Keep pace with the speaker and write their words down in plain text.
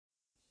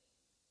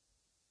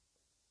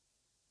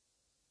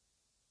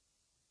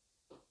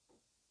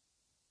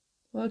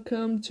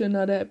Welcome to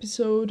another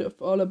episode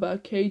of All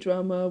About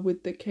K-Drama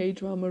with the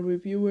K-Drama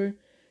Reviewer.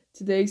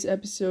 Today's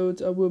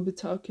episode I will be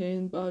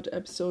talking about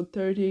episode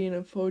 13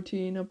 and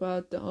 14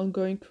 about the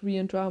ongoing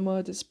Korean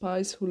drama The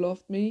Spies Who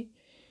Loved Me.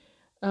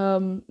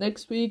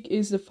 Next week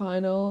is the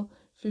final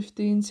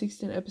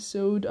 15-16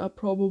 episode. I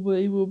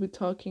probably will be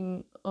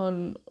talking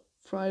on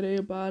Friday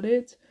about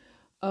it.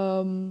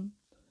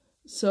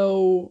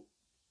 So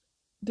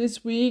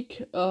this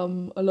week a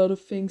lot of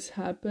things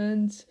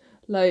happened.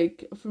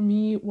 Like, for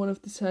me, one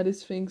of the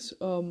saddest things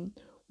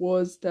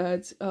was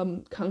that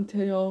Kang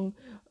A-reum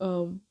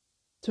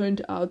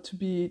turned out to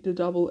be the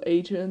double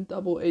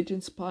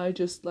agent spy,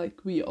 just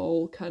like we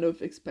all kind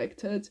of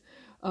expected,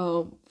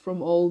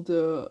 from all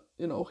the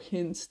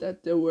hints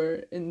that there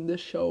were in the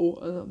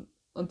show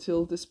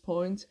until this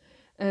point.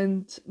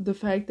 And the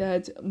fact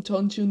that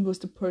Jun was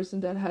the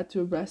person that had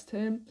to arrest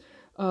him,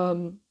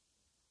 and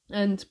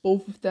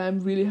both of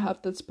them really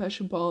have that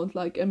special bond.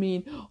 Like, I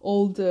mean,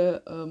 all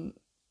the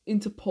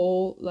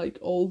Interpol, like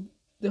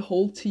the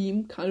whole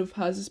team kind of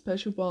has a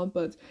special bond,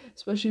 but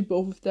especially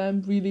both of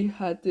them really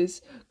had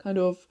this kind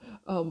of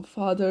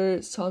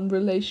father-son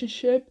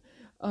relationship,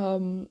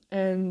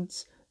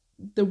 and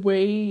the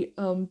way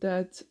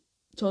that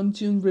Jun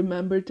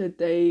remembered the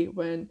day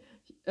when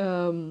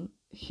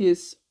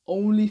his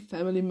only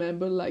family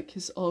member, like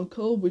his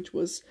uncle, which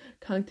was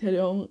Kang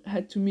A-reum,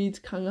 had to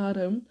meet Kang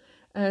A-reum,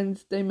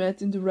 and they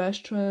met in the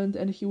restaurant,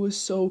 and he was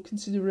so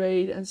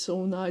considerate and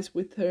so nice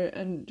with her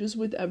and just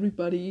with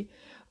everybody.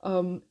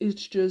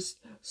 It's just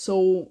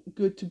so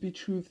good to be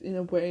truth, in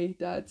a way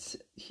that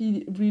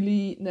he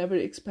really never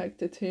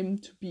expected him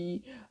to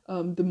be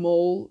the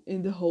mole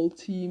in the whole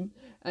team.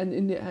 And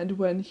in the end,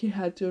 when he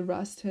had to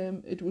arrest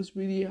him, it was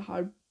really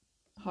hard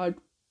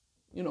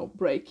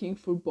breaking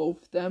for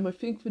both of them. I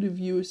think for the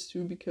viewers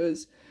too,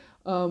 because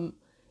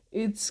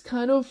it's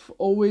kind of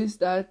always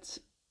that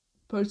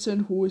person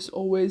who is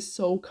always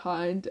so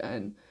kind,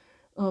 and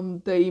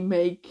they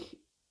make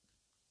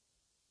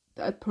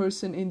that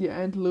person in the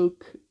end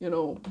look,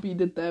 be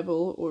the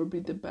devil or be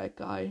the bad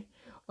guy.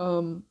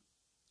 And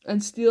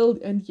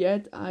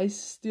yet I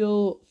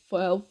still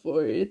fell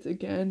for it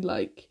again.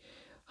 Like,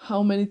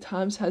 how many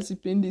times has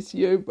it been this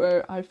year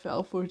where I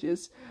fell for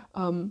this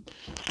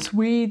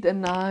sweet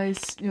and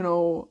nice,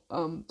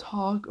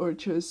 talk, or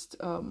just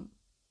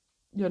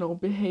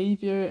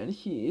behavior, and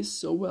he is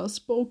so well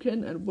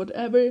spoken and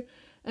whatever,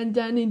 and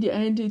then in the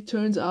end it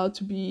turns out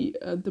to be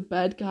the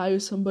bad guy, or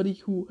somebody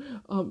who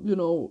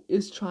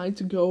is trying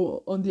to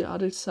go on the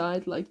other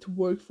side, like to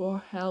work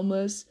for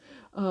Helmus,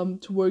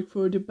 to work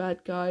for the bad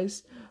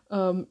guys,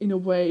 in a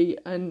way.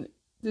 And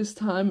this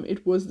time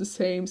it was the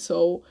same,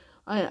 so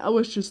I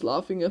was just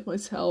laughing at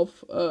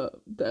myself,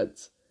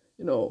 that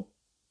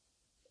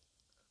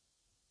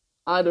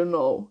I don't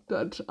know,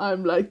 that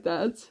I'm like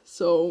that.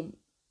 So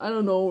I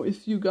don't know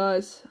if you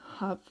guys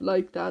have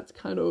like that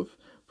kind of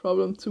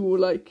problem too,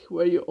 like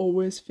where you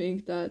always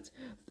think that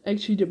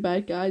actually the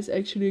bad guy is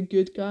actually a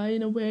good guy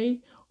in a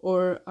way,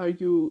 or are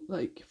you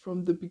like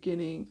from the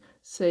beginning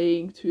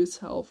saying to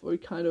yourself, or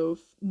kind of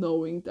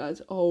knowing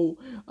that,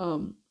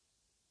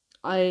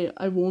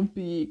 I won't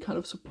be kind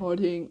of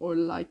supporting or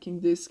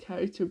liking this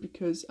character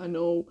because I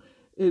know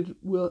it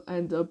will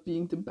end up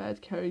being the bad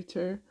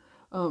character.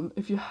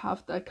 If you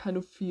have that kind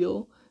of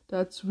feel,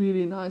 that's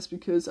really nice,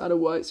 because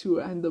otherwise you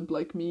end up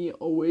like me,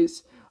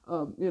 always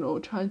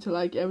trying to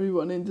like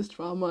everyone in this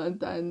drama, and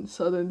then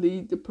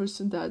suddenly the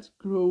person that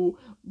grew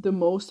the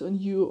most on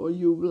you, or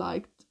you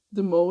liked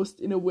the most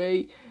in a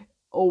way,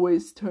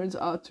 always turns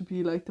out to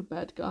be like the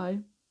bad guy.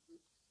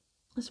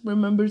 This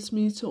remembers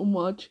me so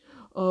much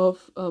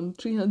of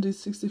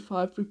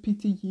 365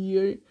 Repeat a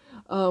Year,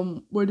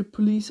 where the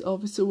police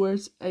officer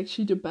was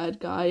actually the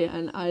bad guy,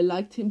 and I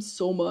liked him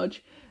so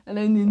much. And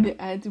then in the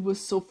end, it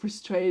was so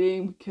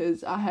frustrating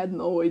because I had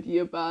no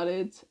idea about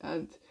it.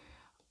 And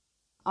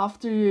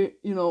after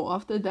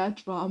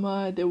that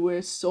drama, there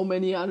were so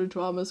many other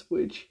dramas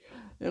which,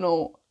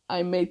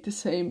 I made the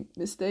same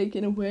mistake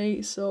in a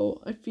way.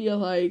 So I feel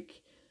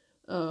like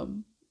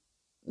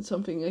it's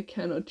something I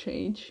cannot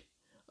change.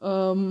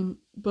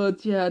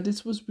 But yeah,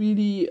 this was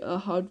really a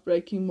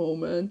heartbreaking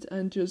moment,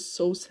 and just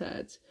so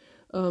sad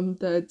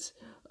that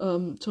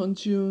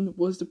Jun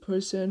was the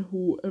person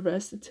who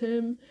arrested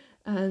him.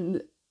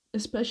 And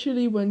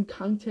especially when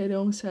Kang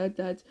A-reum said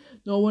that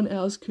no one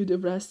else could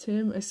arrest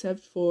him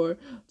except for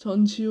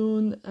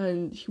Jun,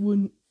 and he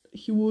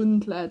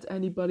wouldn't let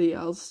anybody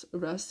else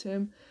arrest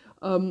him.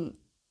 It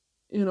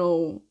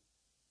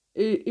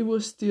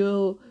was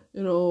still,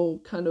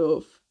 kind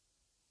of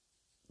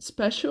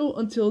special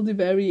until the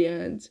very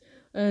end.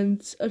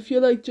 And I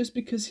feel like just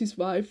because his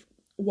wife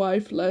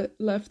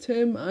left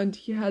him, and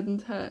he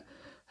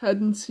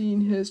hadn't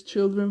seen his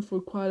children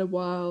for quite a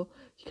while,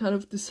 he kind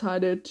of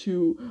decided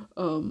to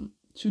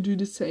do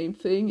the same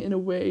thing in a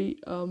way,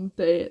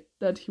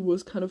 that he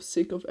was kind of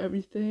sick of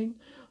everything.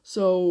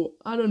 So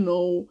I don't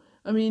know,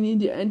 I mean, in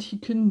the end, he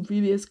couldn't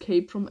really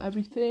escape from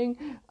everything.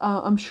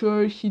 I'm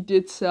sure he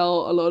did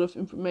sell a lot of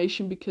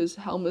information because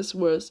Helmus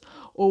was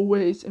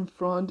always in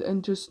front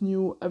and just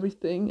knew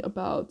everything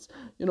about,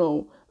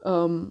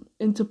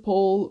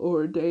 Interpol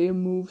or their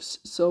moves.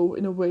 So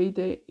in a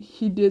way,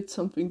 he did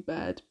something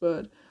bad,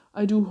 but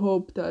I do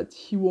hope that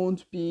he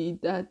won't be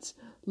that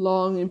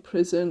long in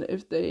prison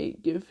if they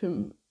give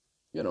him,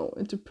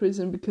 into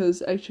prison,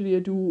 because actually I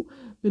do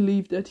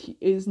believe that he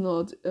is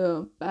not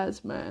a bad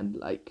man.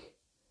 Like,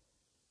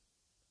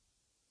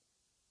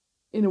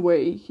 in a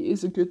way, he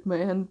is a good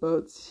man,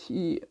 but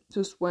he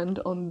just went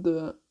on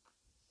the,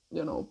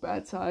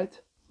 bad side.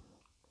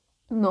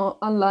 No,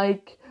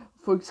 unlike,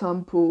 for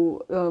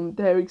example,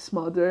 Derek's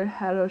mother,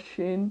 Hara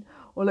Shin,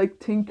 or like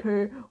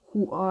Tinker,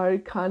 who are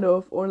kind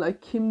of, or like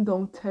Kim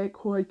Dong-taek,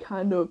 who are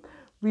kind of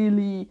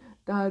really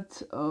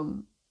that,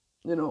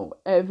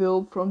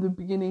 evil from the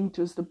beginning,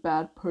 just a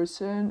bad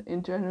person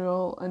in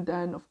general, and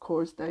then, of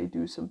course, they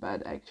do some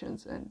bad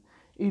actions, and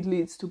it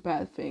leads to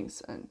bad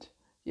things, and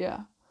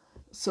yeah.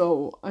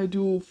 So I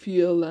do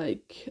feel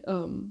like,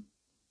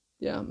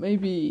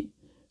 maybe,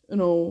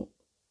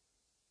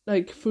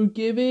 like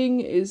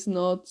forgiving is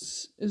not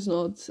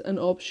an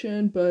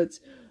option, but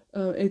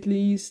at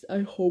least I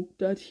hope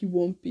that he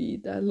won't be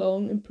that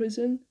long in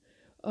prison,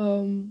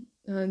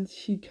 and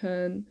he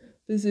can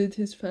visit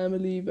his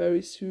family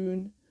very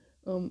soon,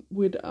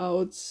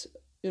 without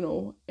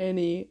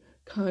any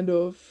kind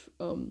of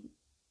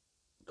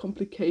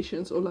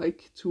complications, or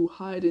like to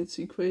hide in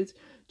secret.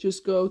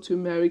 Just go to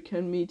America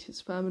and meet his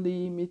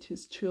family, meet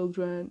his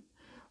children,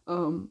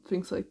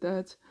 things like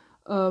that.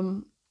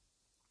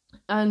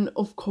 And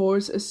of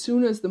course, as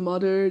soon as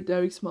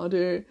Derek's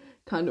mother,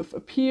 kind of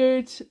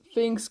appeared,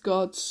 things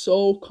got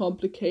so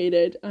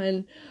complicated.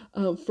 And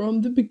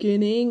from the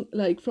beginning,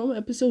 like from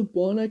episode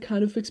 1, I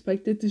kind of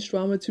expected this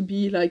drama to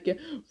be like a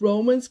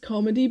romance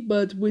comedy,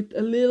 but with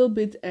a little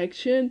bit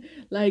action,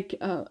 like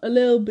a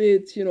little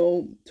bit,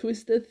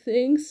 twisted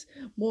things,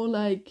 more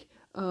like,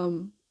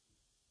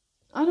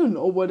 I don't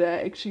know what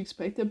I actually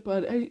expected,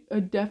 but I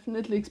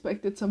definitely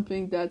expected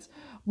something that's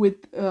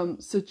with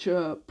such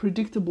a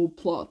predictable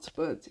plot.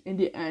 But in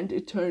the end,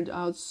 it turned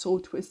out so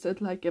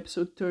twisted, like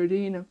episode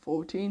 13 and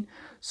 14.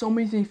 So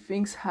many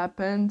things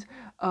happened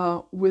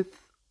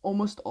with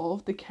almost all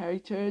of the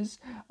characters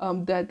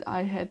that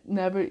I had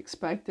never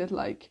expected.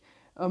 Like,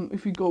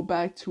 if we go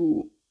back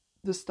to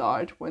the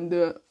start, when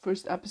the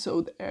first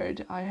episode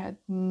aired, I had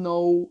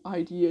no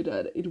idea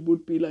that it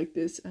would be like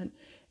this. And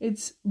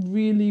it's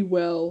really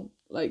well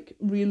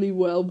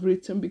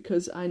written,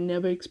 because I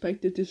never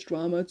expected this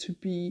drama to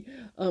be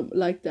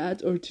like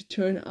that, or to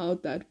turn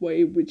out that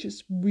way, which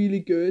is really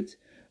good.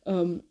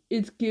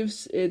 It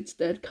gives it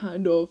that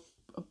kind of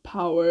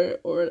power,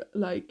 or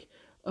like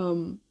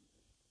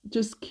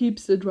just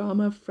keeps the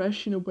drama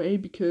fresh in a way,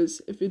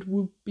 because if it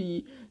would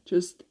be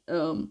just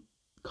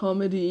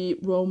comedy,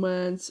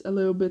 romance, a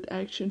little bit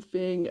action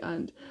thing,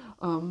 and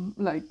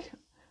like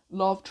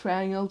love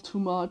triangle too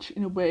much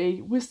in a way.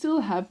 We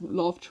still have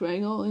love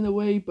triangle in a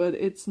way, but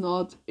it's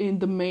not in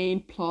the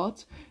main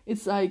plot.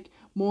 It's like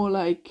more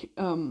like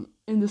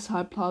in the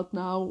side plot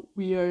now.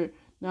 We are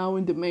now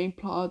in the main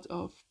plot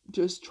of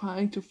just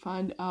trying to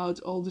find out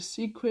all the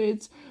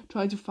secrets,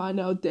 trying to find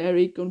out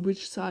Derek on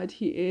which side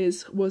he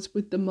is, what's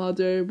with the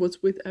mother,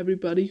 what's with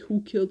everybody,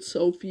 who killed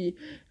Sophie,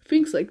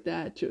 things like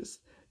that, just,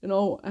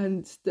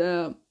 and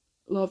the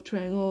love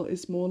triangle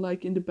is more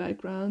like in the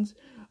background,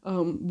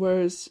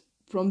 whereas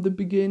from the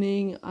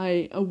beginning,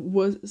 I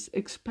was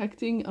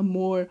expecting a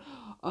more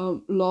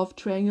love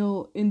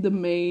triangle in the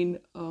main,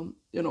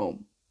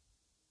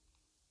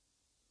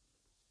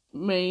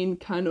 main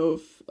kind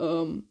of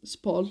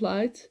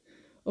spotlight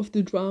of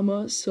the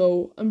drama.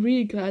 So I'm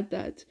really glad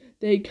that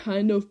they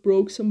kind of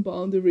broke some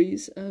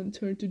boundaries and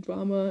turned the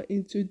drama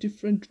into a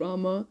different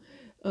drama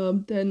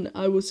than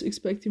I was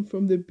expecting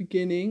from the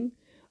beginning.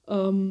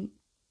 And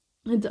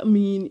I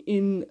mean,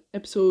 in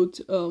episode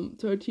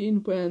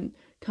 13, when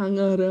Kang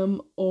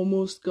A-reum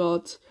almost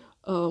got,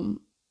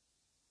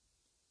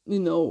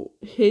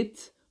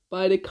 hit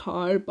by the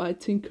car by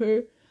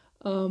Tinker,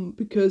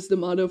 because the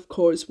mother, of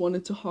course,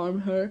 wanted to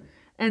harm her,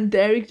 and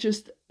Derek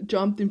just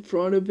jumped in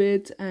front of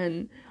it.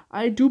 And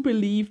I do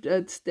believe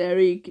that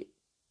Derek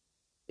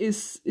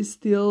is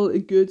still a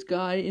good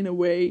guy in a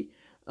way,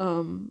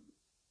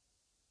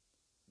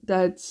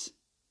 that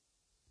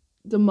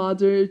the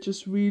mother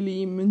just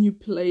really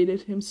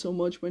manipulated him so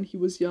much when he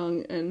was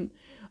young, and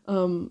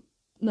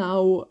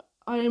now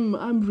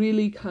I'm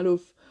really kind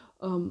of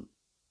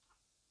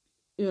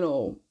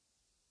neutral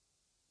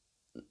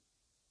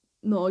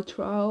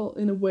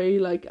in a way.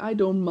 Like, I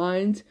don't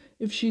mind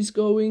if she's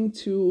going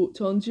to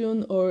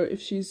Tonjun or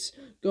if she's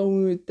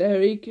going with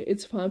Derek.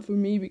 It's fine for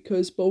me,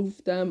 because both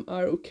of them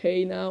are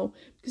okay now,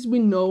 because we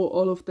know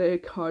all of their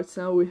cards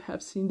now. We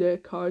have seen their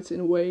cards in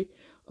a way.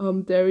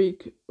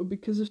 Derek,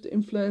 because of the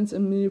influence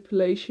and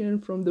manipulation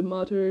from the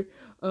mother,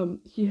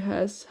 he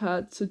has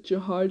had such a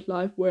hard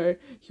life where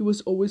he was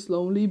always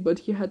lonely, but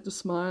he had to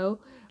smile.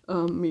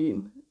 I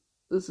mean,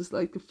 this is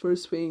like the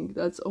first thing.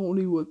 That's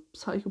only what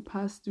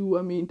psychopaths do.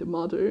 I mean, the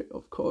mother,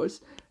 of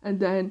course. And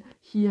then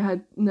he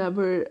had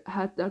never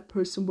had that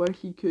person where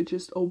he could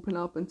just open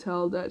up and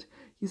tell that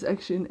he's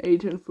actually an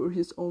agent for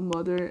his own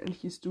mother and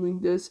he's doing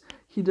this.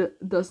 He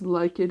doesn't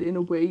like it in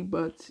a way,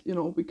 but, you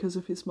know, because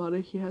of his mother,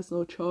 he has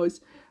no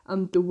choice.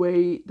 And the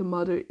way the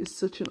mother is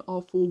such an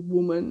awful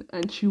woman,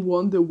 and she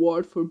won the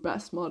award for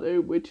best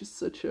mother, which is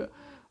such a,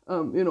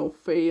 you know,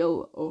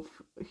 fail of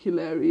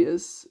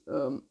hilarious,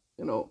 you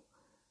know,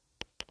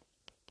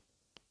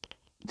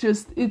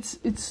 just it's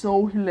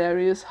so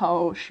hilarious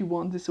how she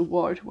won this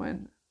award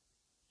when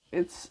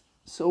it's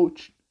so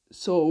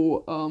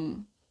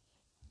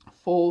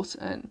false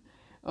and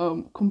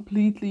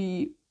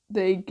completely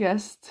they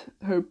guessed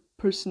her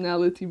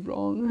personality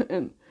wrong.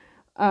 And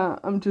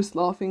I'm just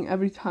laughing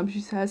every time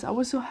she says, I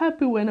was so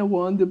happy when I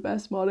won the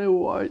best mother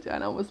award,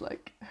 and I was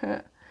like,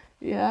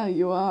 yeah,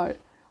 you are.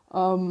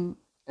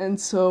 And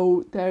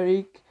so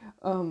Derek,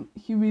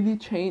 he really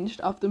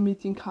changed after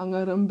meeting Kang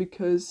A-reum,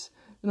 because,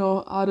 you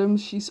know, A-reum,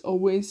 she's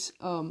always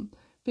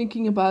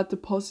thinking about the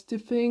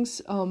positive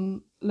things.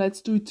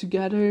 Let's do it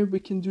together. We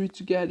can do it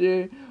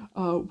together.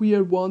 We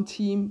are one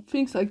team.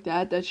 Things like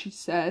that she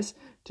says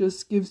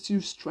just gives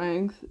you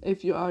strength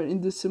if you are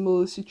in the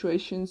similar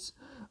situations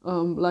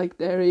like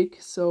Derek.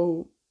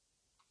 So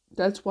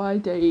that's why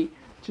they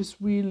just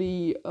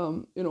really,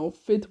 you know,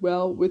 fit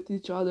well with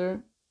each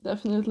other.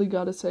 Definitely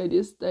gotta say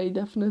this, they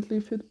definitely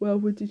fit well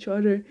with each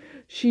other.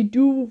 She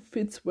do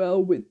fits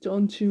well with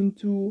Jun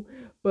too,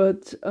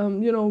 but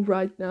you know,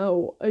 right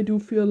now I do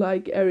feel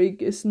like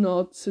Eric is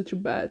not such a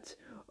bad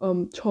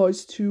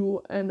choice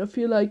too, and I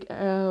feel like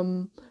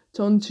Jun,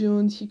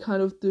 he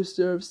kind of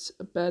deserves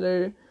a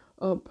better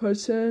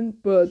person,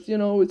 but you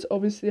know, it's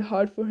obviously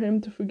hard for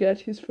him to forget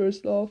his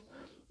first love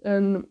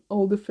and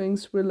all the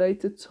things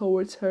related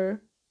towards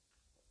her.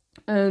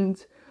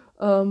 And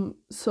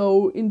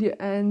so in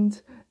the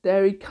end,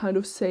 Derek kind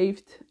of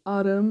saved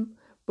A-reum,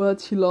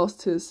 but he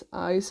lost his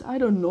eyes. I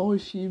don't know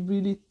if he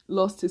really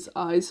lost his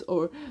eyes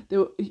or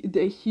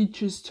he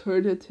just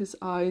hurted his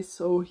eyes,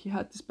 so he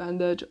had this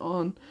bandage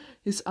on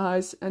his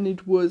eyes, and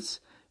it was,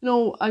 you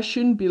know, I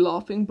shouldn't be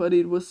laughing, but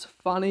it was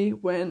funny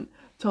when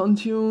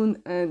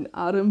Jun and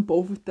A-reum,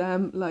 both of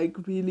them,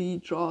 like really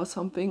draw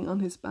something on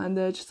his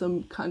bandage,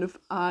 some kind of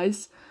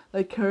eyes.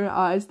 Like her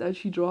eyes that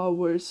she drew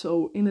were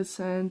so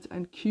innocent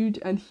and cute,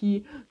 and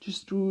he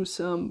just drew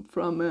some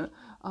from a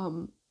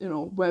you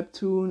know,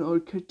 webtoon or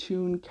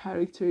cartoon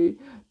character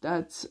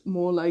that's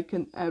more like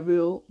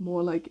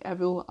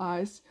evil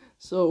eyes.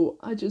 So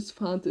I just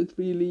found it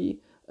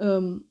really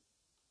you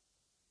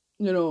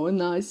know, a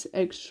nice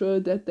extra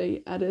that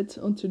they added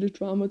onto the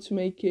drama to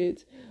make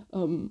it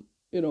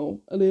you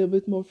know, a little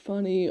bit more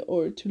funny,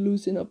 or to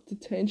loosen up the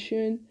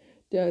tension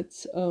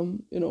that's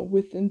you know,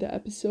 within the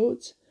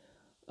episodes.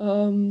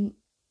 And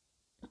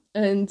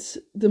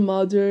the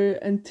mother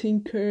and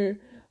Tinker,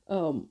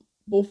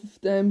 both of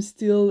them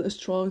still a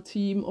strong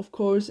team. Of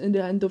course, in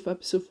the end of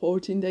episode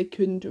 14, they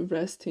couldn't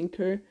arrest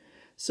Tinker,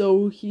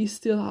 so he's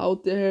still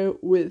out there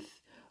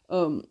with,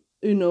 you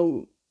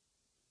know,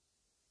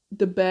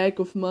 the bag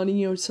of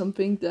money or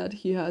something that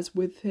he has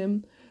with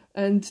him.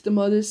 And the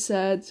mother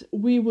said,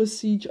 we will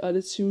see each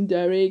other soon,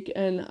 Derek.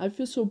 And I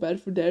feel so bad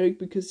for Derek,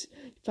 because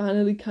he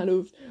finally kind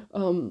of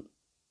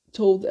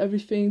told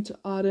everything to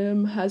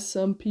A-reum, has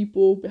some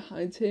people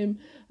behind him,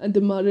 and the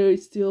mother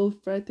is still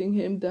threatening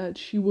him that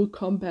she will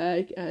come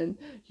back and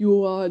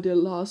you are the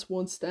last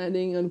one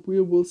standing and we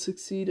will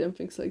succeed and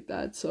things like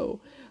that. So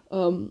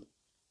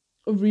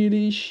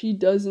really, she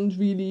doesn't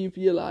really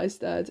realize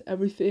that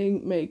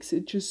everything makes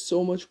it just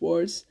so much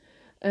worse.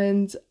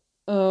 And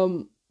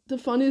the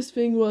funniest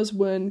thing was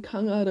when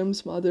Kang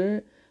A-reum's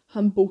mother,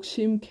 Han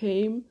Bok-sim,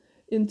 came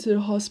into the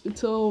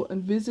hospital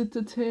and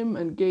visited him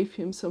and gave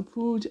him some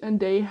food, and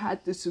they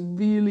had this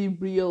really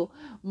real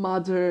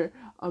mother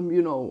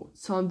you know,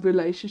 son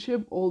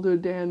relationship, although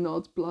they are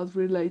not blood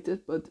related,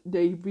 but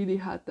they really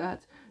had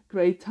that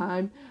great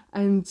time.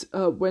 And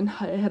when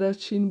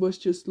Harashin was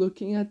just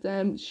looking at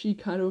them, she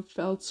kind of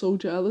felt so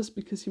jealous,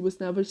 because he was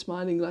never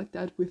smiling like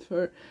that with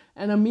her.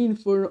 And I mean,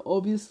 for an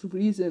obvious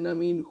reason, I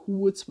mean, who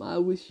would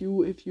smile with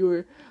you if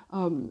you're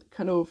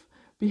kind of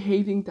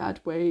behaving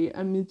that way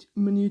and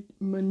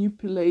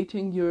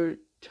manipulating your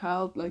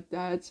child like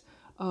that,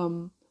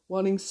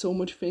 wanting so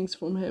much things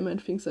from him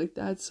and things like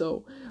that.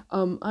 So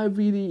I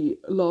really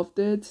loved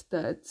it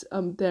that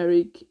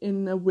Derek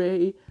in a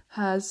way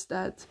has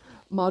that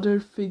mother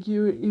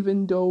figure,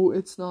 even though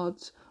it's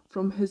not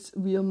from his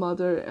real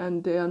mother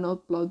and they are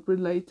not blood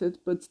related,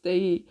 but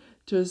they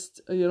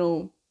just, you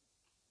know,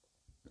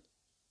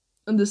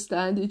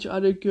 understand each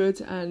other good.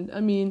 And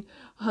I mean,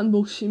 Han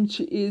Bok-sim,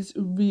 she is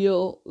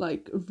real,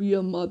 like a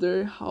real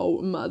mother, how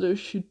a mother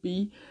should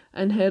be,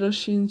 and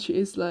Harashin, she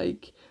is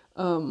like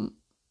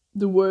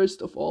the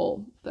worst of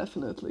all,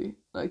 definitely,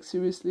 like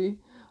seriously.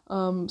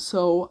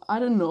 So I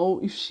don't know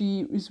if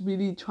she is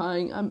really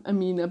trying. I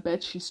mean, I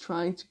bet she's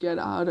trying to get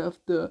out of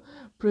the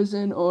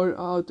prison or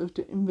out of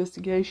the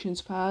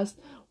investigations fast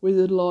with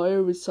a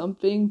lawyer, with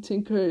something.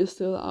 Tinker is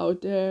still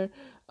out there.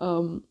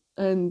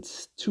 and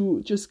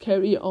to just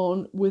carry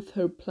on with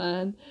her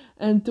plan.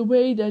 And the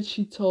way that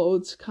she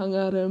told Kang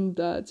A-reum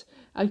that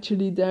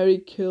actually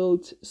Derek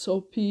killed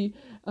Sophie,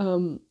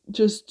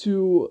 just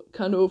to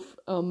kind of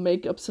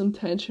make up some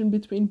tension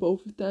between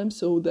both of them,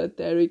 so that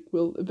Derek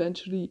will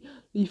eventually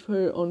leave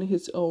her on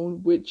his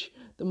own, which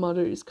the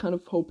mother is kind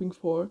of hoping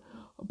for.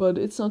 But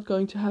it's not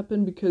going to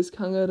happen because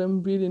Kang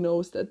A-reum really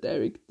knows that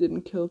Derek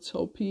didn't kill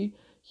Sophie.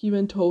 He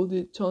even told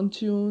it to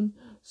Ji-hoon.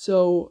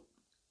 So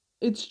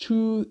it's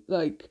true,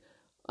 like,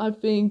 I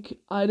think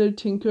either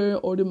Tinker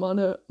or the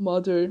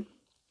mother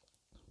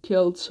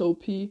killed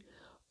Sophie.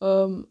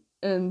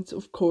 And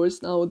of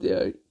course now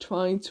they're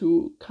trying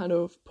to kind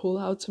of pull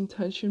out some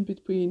tension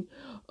between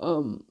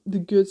the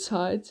good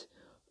side.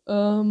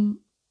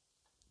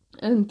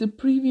 And the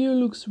preview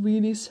looks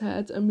really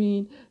sad. I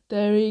mean,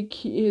 Derek,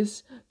 he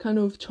is kind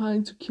of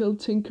trying to kill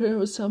Tinker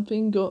or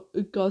something,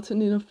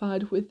 gotten in a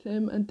fight with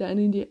him, and then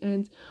in the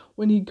end,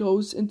 when he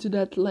goes into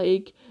that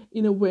lake,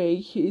 in a way,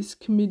 he is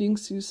committing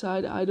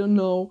suicide, I don't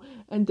know.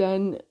 And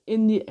then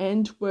in the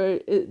end,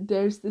 where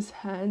there's this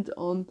hand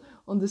on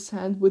the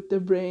sand with the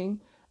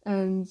ring,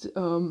 and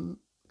Kang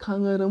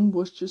A-reum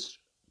was just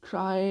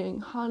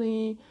crying,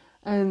 honey.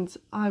 And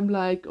I'm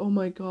like, oh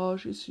my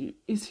gosh, is he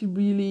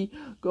really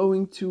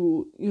going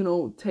to,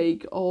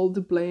 take all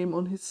the blame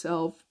on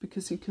himself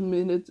because he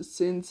committed the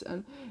sins,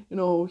 and,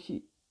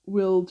 he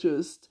will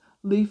just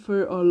leave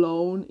her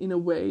alone in a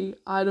way?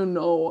 I don't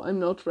know. I'm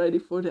not ready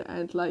for the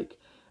end. Like,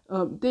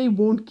 they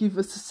won't give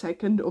us a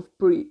second of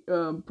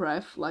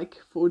breath,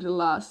 like, for the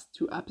last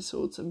 2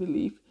 episodes, I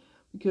believe,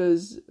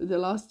 because the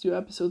last 2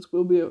 episodes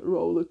will be a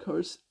roller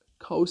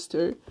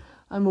coaster.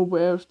 I'm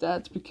aware of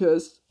that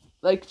because,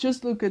 like,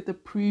 just look at the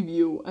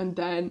preview, and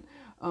then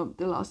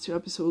the last 2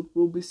 episodes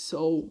will be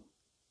so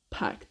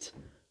packed.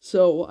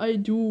 So I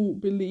do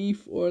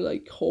believe, or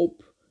like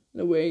hope in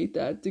a way,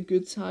 that the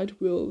good side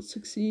will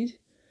succeed.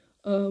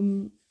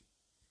 And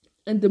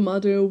the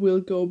mother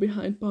will go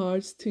behind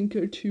bars,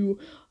 Tinker too.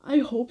 I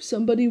hope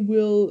somebody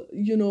will,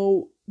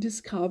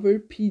 discover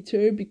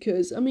Peter,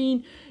 because, I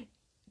mean,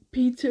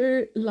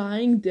 Peter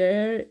lying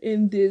there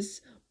in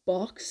this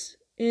box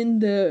in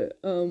the,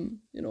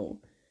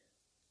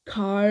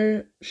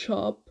 car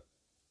shop,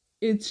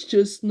 it's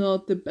just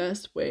not the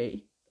best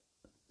way.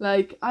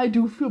 Like, I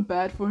do feel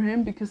bad for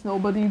him because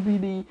nobody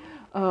really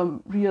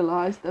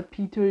realized that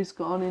Peter is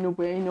gone in a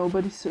way.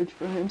 Nobody searched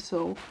for him,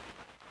 so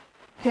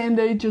can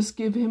they just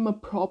give him a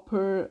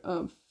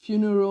proper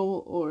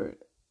funeral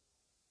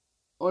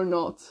or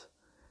not?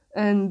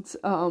 And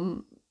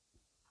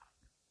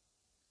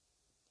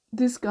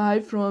this guy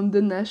from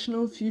the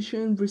National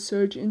Fusion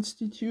Research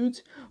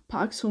Institute,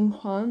 Park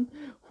Sung-hwan,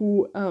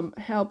 who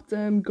helped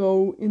them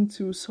go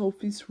into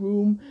Sophie's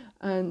room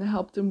and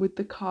helped them with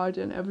the card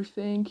and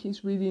everything.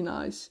 He's really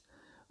nice,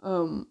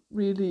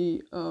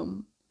 really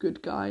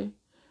good guy.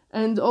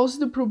 And also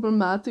the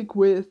problematic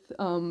with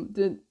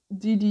the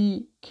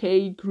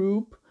DDK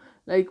group,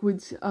 like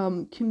with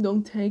Kim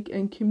Dong-taek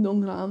and Kim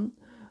Dong-ran.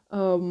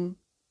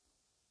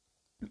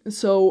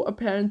 So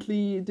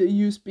apparently the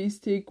USB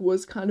stick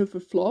was kind of a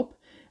flop,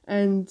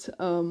 and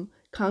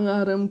Kang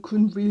A-reum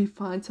couldn't really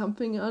find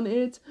something on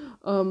it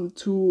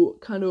to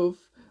kind of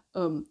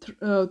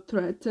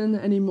threaten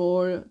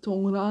anymore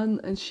Dong-ran,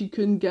 and she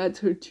couldn't get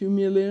her 2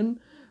 million.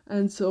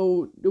 And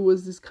so there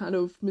was this kind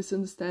of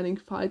misunderstanding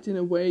fight in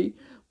a way.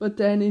 But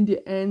then in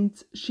the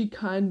end, she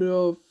kind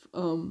of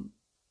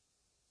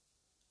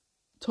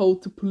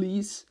told the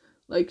police.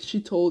 Like,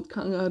 she told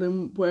Kang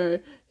A-reum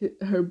where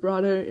her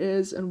brother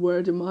is and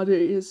where the mother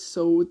is,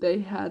 so they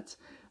had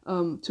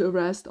to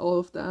arrest all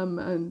of them,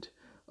 and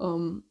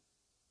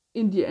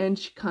in the end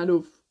she kind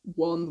of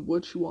won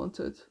what she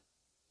wanted.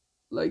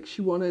 Like,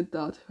 she wanted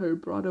that her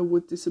brother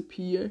would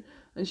disappear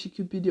and she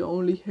could be the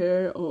only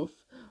heir of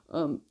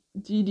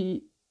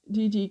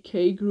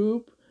DDK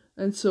group,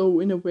 and so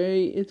in a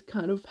way it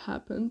kind of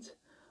happened.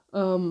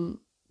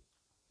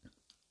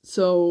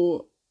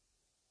 So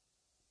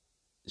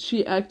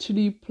she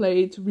actually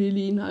played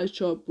really nice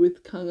job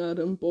with Kang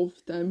A-reum, both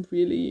of them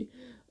really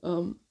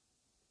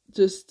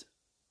just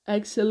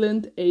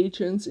excellent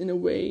agents in a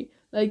way.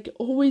 Like,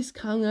 always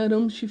Kang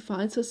A-reum, she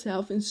finds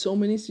herself in so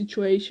many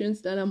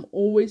situations that I'm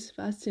always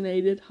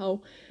fascinated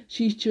how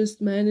she's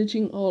just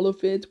managing all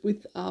of it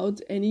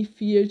without any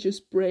fear,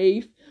 just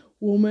brave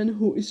woman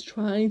who is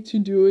trying to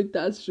do it.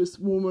 That's just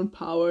woman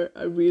power.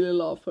 I really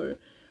love her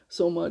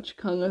so much.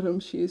 Kang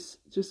A-reum, she's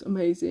just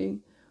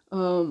amazing.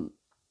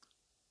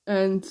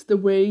 And the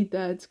way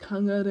that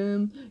Kang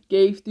A-reum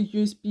gave the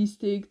USB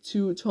stick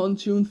to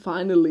Jeon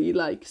finally,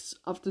 like,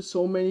 after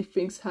so many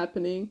things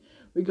happening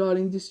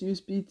regarding this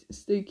USB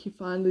stick, he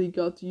finally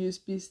got the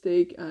USB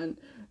stick, and,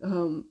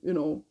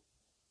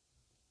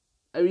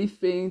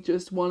 everything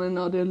just one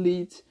another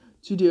lead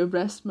to the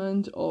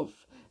arrestment of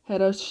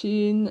Hera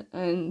Shin,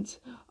 and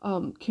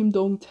Kim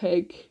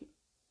Dong-taek.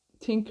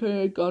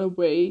 Tinker got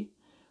away,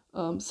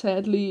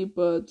 sadly,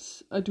 but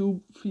I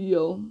do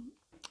feel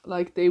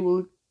like they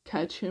will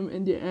catch him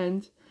in the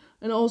end.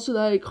 and also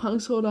like Hwang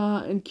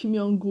Sora and Kim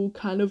Young-gu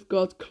kind of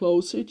got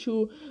closer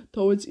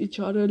towards each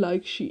other.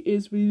 Like she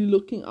is really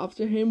looking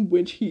after him,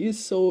 which he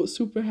is so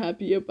super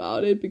happy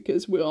about it,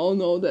 because we all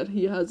know that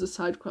he has a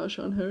side crush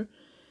on her.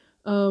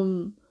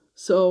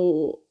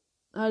 So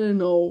I don't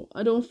know.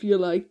 I don't feel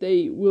like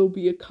they will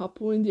be a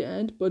couple in the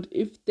end, but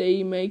if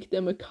they make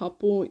them a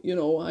couple,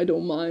 I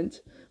don't mind,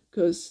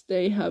 because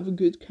they have a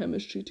good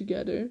chemistry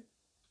together.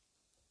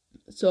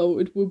 So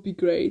it would be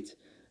great.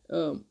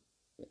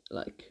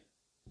 Like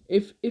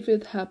if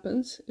it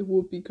happens, it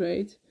would be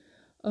great.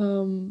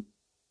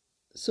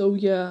 So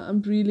yeah,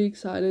 I'm really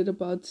excited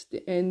about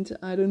the end.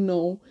 I don't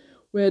know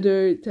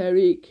whether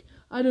Derek,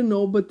 I don't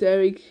know, but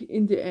Derek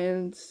in the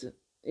end,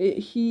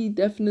 he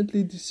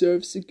definitely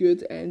deserves a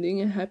good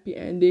ending, a happy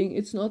ending.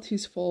 It's not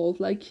his fault.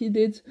 Like, he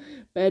did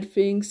bad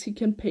things, he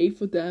can pay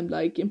for them,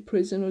 like in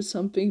prison or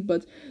something,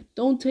 but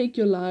don't take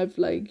your life.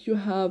 Like, you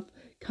have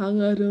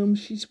Kang A-reum,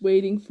 she's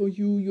waiting for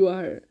you, you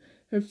are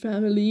her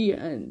family,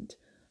 and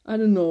I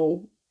don't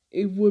know,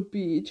 it would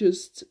be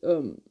just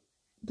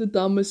the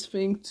dumbest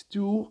thing to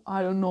do.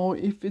 I don't know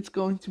if it's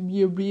going to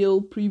be a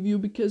real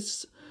preview,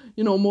 because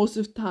most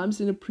of the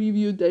times in a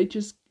preview they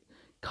just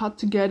cut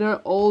together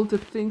all the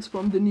things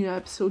from the new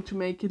episode to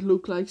make it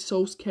look like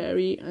so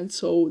scary and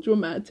so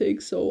dramatic.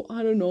 So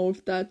I don't know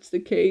if that's the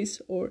case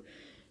or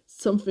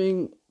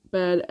something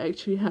bad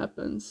actually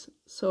happens.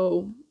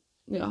 So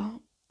yeah,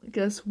 I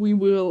guess we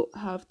will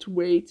have to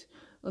wait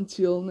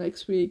until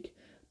next week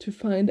to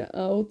find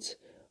out.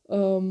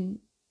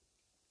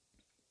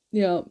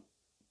 Yeah,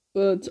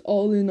 but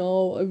all in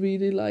all, I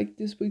really liked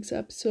this week's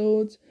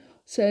episode.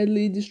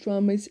 Sadly, this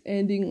drama is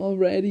ending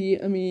already.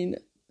 I mean,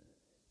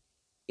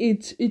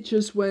 it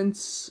just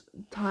went,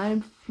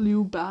 time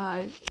flew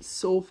by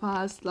so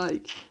fast.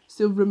 Like,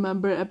 still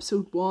remember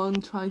episode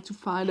 1, trying to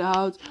find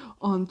out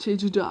on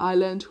Jeju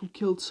Island who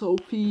killed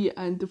Sophie,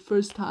 and the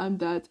first time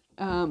that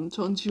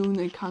Ji-hoon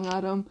and Kang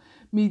A-reum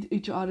meet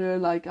each other,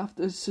 like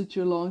after such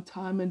a long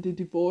time, and the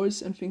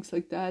divorce and things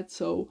like that.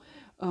 So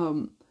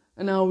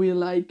and now we're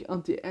like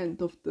at the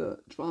end of the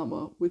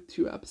drama with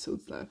 2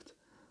 episodes left.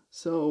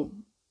 So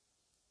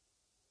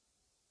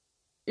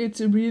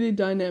it's a really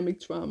dynamic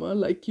drama.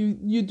 Like,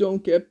 you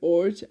don't get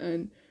bored,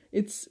 and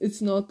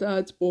it's not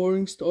that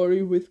boring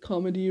story with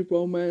comedy,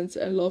 romance,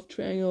 and love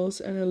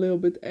triangles and a little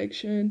bit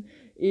action.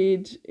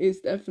 It is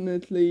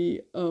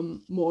definitely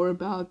more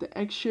about the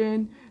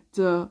action,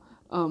 the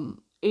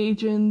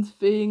agent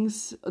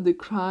things, the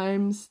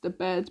crimes, the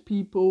bad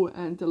people,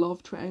 and the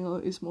love triangle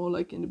is more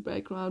like in the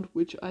background,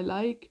 which I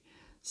like.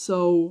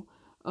 So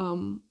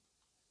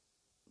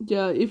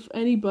yeah, if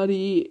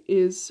anybody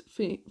is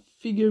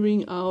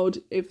figuring out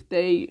if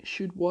they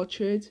should watch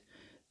it,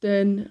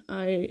 then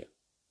I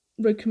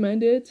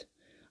recommend it.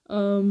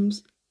 And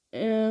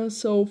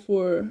so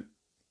for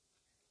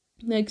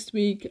next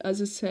week,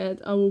 as I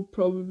said, I will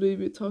probably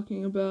be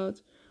talking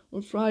about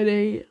on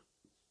Friday,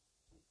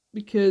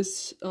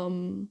 because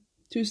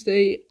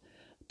Tuesday,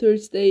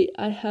 Thursday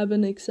I have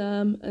an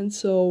exam, and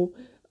so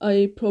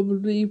I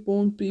probably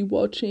won't be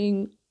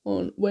watching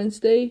on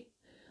Wednesday.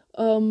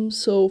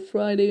 So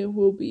Friday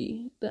will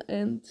be the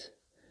end,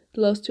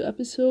 the last 2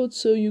 episodes,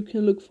 so you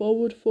can look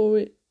forward for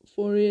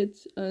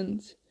it,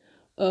 and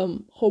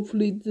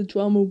hopefully the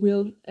drama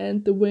will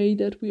end the way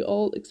that we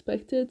all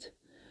expected.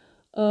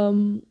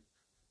 I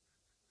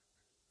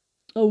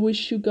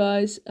wish you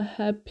guys a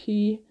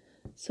happy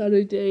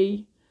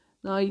Saturday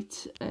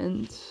night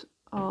and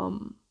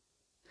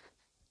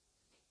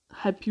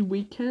happy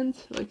weekend,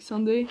 like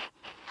Sunday.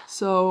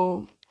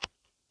 So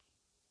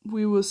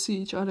we will see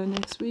each other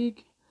next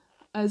week.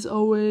 As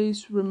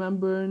always,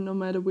 remember, no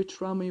matter which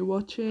drama you're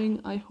watching,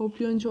 I hope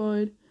you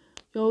enjoyed.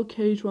 Your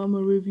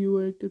Kdrama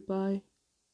Reviewer. Goodbye.